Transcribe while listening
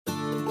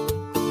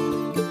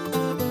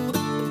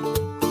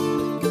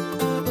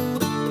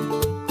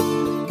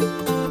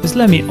This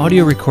let me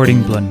audio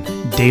recording blun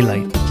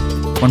Daylight.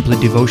 Wanpela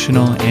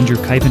devotional Andrew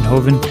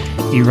Kuyvenhoven,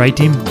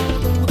 Ritim,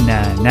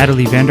 na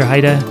Natalie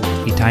Vanderheide,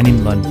 tainim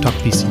blun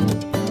pisin.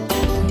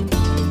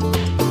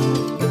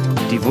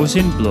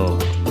 Devotion blo,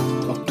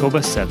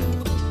 October 7.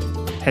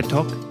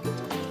 Hetok,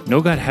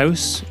 no Gat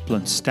Haus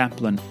blun Stap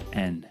blun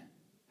en.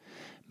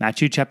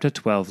 Matyu chapter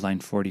 12,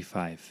 line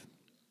 45.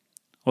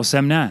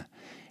 Olsem na,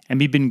 and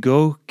bin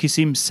go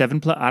kisim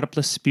 7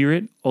 arapela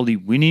spirit, oli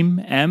winim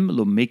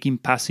lo mekim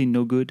pasin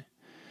nogut.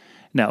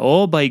 Na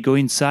all by go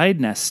inside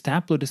na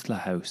Stap lo disla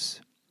house.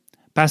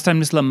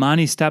 Pastaim disla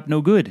mani Stap no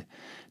good.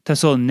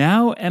 Tasol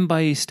now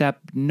by Stap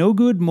no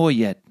good more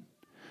yet.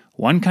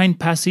 Wankain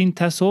pasin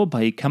Tasol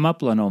by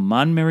kamap lo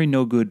manmeri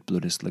no good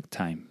bludislik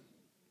Taim.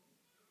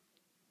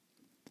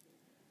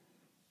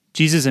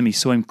 Jisas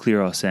soim clear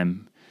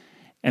Olsem.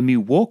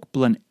 Walk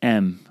blun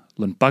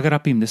lun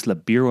bagarapim disla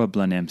birua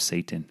blun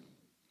Satan.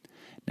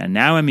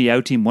 Now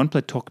autim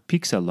wanpela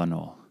piksa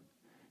all.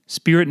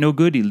 Spirit no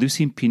good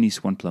lusim pinis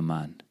wanpela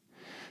man.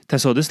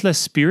 Tasol disla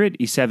spirit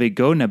save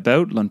go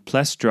nabaut lun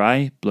ples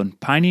dry blun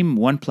pinim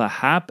wanpela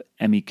hap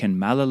can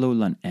malalo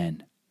lun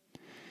en.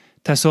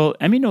 Tasol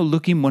no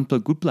lukim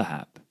wanpela gutpela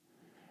hap.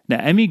 Na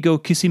go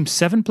kisim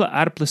 7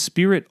 arapela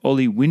spirit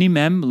oli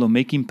winim lo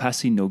mekim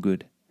pasin no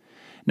good.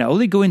 Na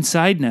only go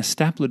inside na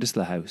Stap lo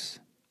disla house.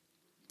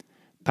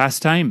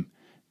 Pastaim,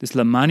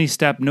 disla mani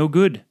Stap no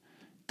good.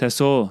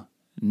 Tasol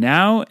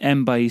now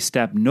by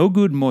Stap no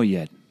good more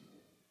yet.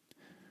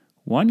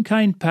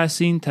 Wankain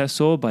pasin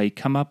Tasol by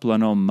kamap lo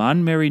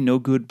manmeri no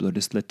good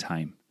blodisla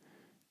Taim.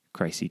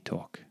 Krais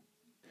talk.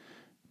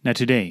 Now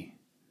today,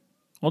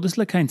 all this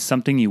kind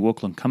something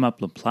walk lon come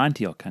up lon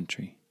plenty o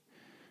country.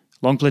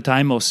 Long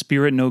time o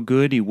spirit no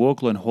good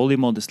walk lon holy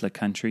mol this la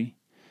country.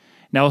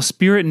 Now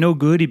spirit no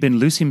good been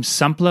lusim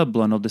SAMPELA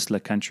blon this la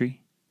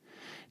country.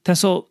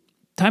 Tasol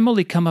time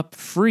only come up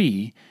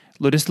free.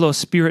 Lodislo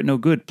spirit no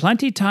good.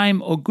 Plenty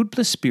time o good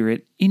plus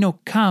spirit ino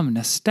kam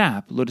na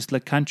Stap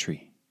lodisla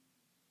country.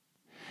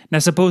 Now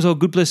suppose o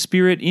good plus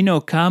spirit ino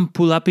kam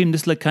pull up him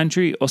this la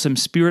country or some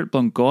spirit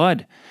blon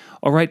God.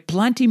 Alright,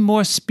 plenty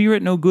more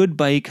spirit no good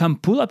by come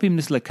pull up him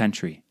this la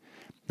country.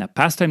 Now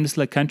Pastaim this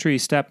la country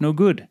Stap no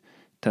good.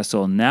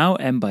 Tasol now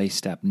by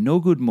Stap no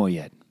good more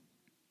yet.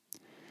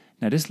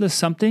 Now this la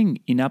something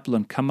inap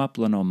lon come up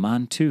lon o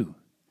man too.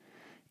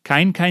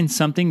 Kind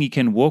something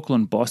can walk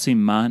lon bossy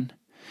man.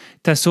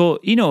 Tasol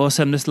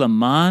Olsem this la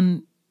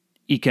man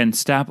can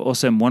Stap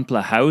Olsem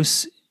wanpela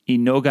house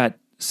nogat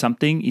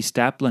something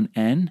Stap lon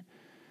en.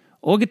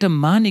 Or get a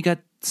man got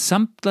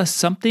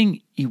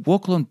something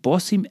walk lon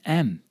bossim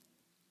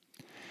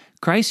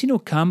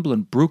Krais kam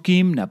blon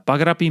brukim na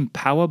bagarapim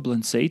power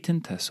blon Satan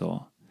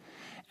Tasol.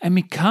 And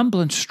me come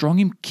blon strong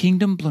him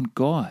kingdom blon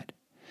God.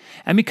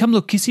 And me come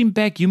lo kisim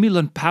back yumi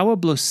lon power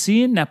blo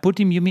sin na put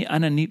him yumi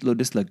ananit lo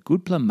dis la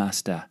good pla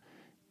master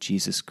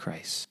Jisas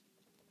Krais.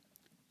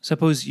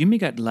 Suppose yumi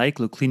got like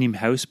lo clean him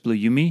house blo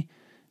yumi.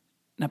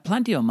 Na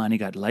plenty o mani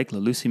got like lo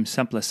lusim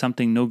sampla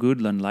something no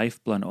good lon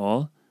life blon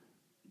all.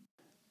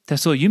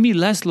 Tasol yumi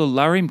less lo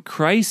larim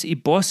Krais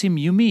boss him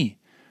yumi.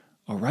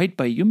 Alright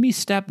by yumi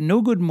Stap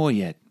no good more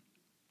yet.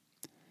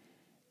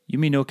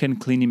 Yumi no can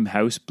clean him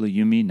house blo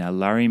yumi na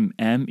larim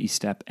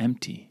Stap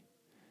empty.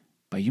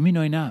 By yumi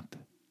no up.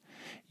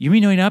 Yumi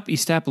no up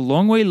Stap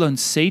long way lon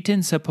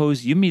Satan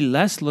suppose yumi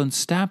less lon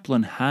Stap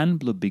lon han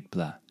blo big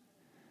bla.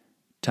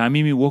 Time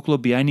yumi walk lo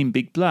behind him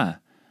big bla.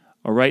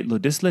 Alright lo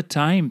disla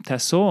Taim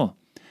Tasol.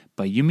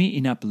 By yumi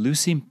inap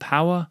lusim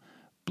power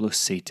blo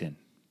Satan.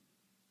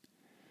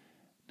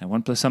 Now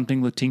wanpela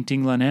something lo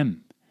tingting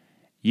lon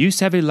You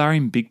save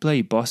larim big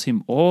bla boss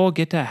him or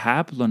get a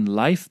hap lon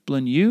life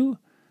blon you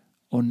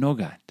or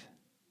nogut.